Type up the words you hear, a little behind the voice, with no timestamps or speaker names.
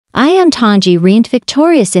Iam Tongi reigned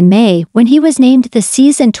victorious in May when he was named the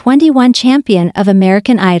Season 21 champion of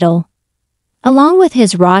American Idol. Along with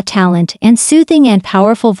his raw talent and soothing and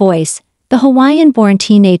powerful voice, the Hawaiian-born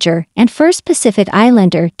teenager and first Pacific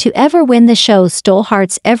Islander to ever win the show stole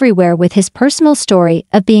hearts everywhere with his personal story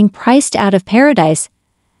of being priced out of paradise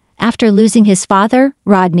after losing his father,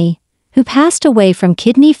 Rodney, who passed away from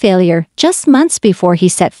kidney failure just months before he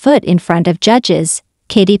set foot in front of judges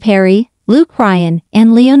Katy Perry, Luke Bryan,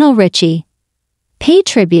 and Lionel Richie. Paid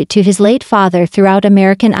tribute to his late father throughout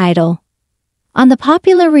American Idol. On the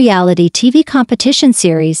popular reality TV competition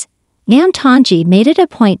series, Iam Tongi made it a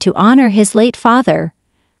point to honor his late father,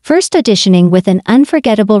 first auditioning with an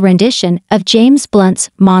unforgettable rendition of James Blunt's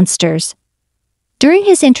Monsters. During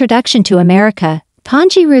his introduction to America,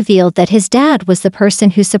 Tongi revealed that his dad was the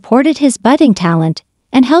person who supported his budding talent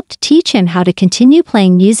and helped teach him how to continue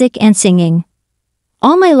playing music and singing.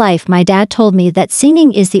 "All my life my dad told me that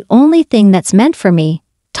singing is the only thing that's meant for me,"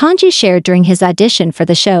 Tongi shared during his audition for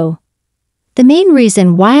the show. "The main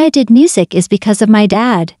reason why I did music is because of my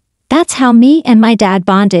dad. That's how me and my dad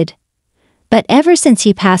bonded. But ever since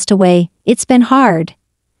he passed away, it's been hard.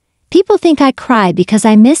 People think I cry because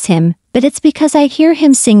I miss him, but it's because I hear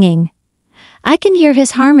him singing. I can hear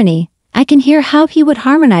his harmony. I can hear how he would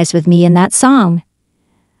harmonize with me in that song.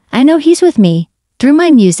 I know he's with me. Through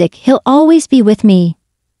my music, he'll always be with me."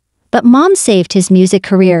 But Mom saved his music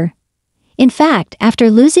career. In fact,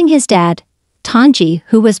 after losing his dad, Tongi,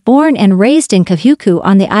 who was born and raised in Kahuku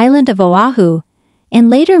on the island of Oahu,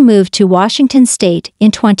 and later moved to Washington State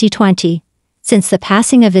in 2020, since the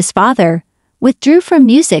passing of his father, withdrew from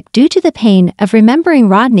music due to the pain of remembering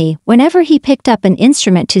Rodney whenever he picked up an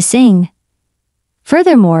instrument to sing.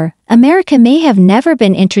 Furthermore, America may have never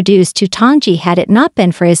been introduced to Tongi had it not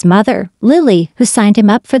been for his mother, Lily, who signed him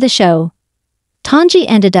up for the show. Tongi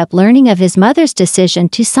ended up learning of his mother's decision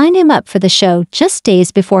to sign him up for the show just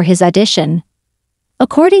days before his audition.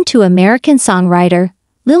 According to American songwriter,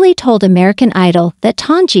 Lily told American Idol that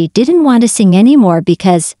Tongi didn't want to sing anymore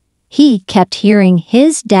because he kept hearing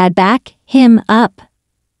his dad back him up.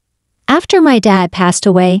 "After my dad passed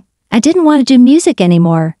away, I didn't want to do music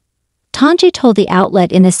anymore," Tongi told the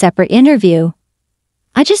outlet in a separate interview.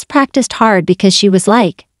 "I just practiced hard because she was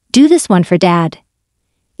like, 'Do this one for Dad.'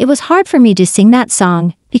 It was hard for me to sing that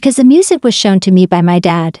song because the music was shown to me by my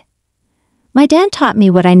dad. My dad taught me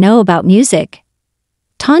what I know about music."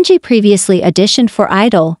 Tongi previously auditioned for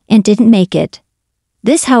Idol and didn't make it.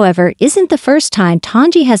 This, however, isn't the first time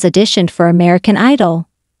Tongi has auditioned for American Idol.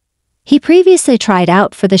 He previously tried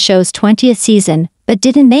out for the show's 20th season but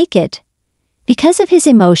didn't make it. Because of his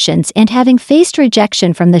emotions and having faced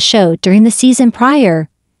rejection from the show during the season prior,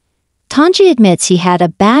 Tongi admits he had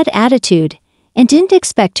a bad attitude and didn't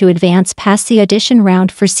expect to advance past the audition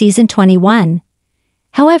round for season 21.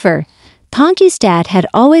 However, Tongi's dad had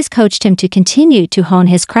always coached him to continue to hone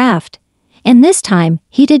his craft, and this time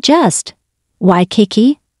he did just. Why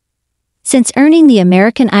Kiki? Since earning the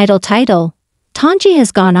American Idol title, Tongi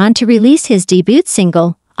has gone on to release his debut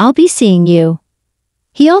single, "I'll Be Seeing You."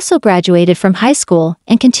 He also graduated from high school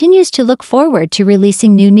and continues to look forward to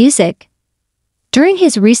releasing new music. During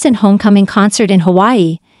his recent homecoming concert in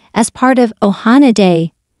Hawaii, as part of Ohana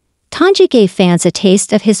Day, Tongi gave fans a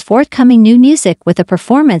taste of his forthcoming new music with a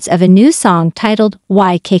performance of a new song titled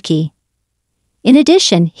Why Kiki. In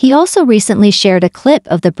addition, he also recently shared a clip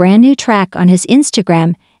of the brand new track on his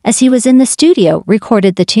Instagram as he was in the studio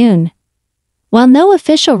recorded the tune. While no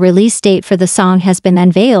official release date for the song has been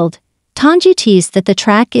unveiled, Tongi teased that the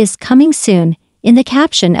track is coming soon in the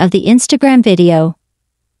caption of the Instagram video.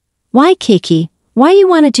 "Why Kiki? Why you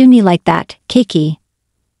wanna do me like that, Kiki?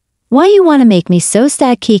 Why you wanna make me so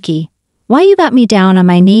sad, Kiki? Why you got me down on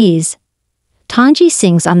my knees?" Tongi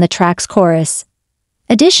sings on the track's chorus.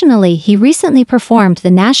 Additionally, he recently performed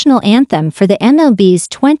the national anthem for the MLB's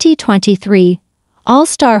 2023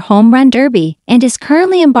 All-Star Home Run Derby and is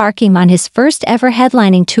currently embarking on his first ever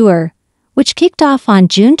headlining tour, which kicked off on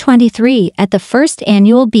June 23 at the first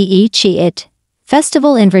annual BECHIT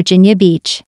Festival in Virginia Beach.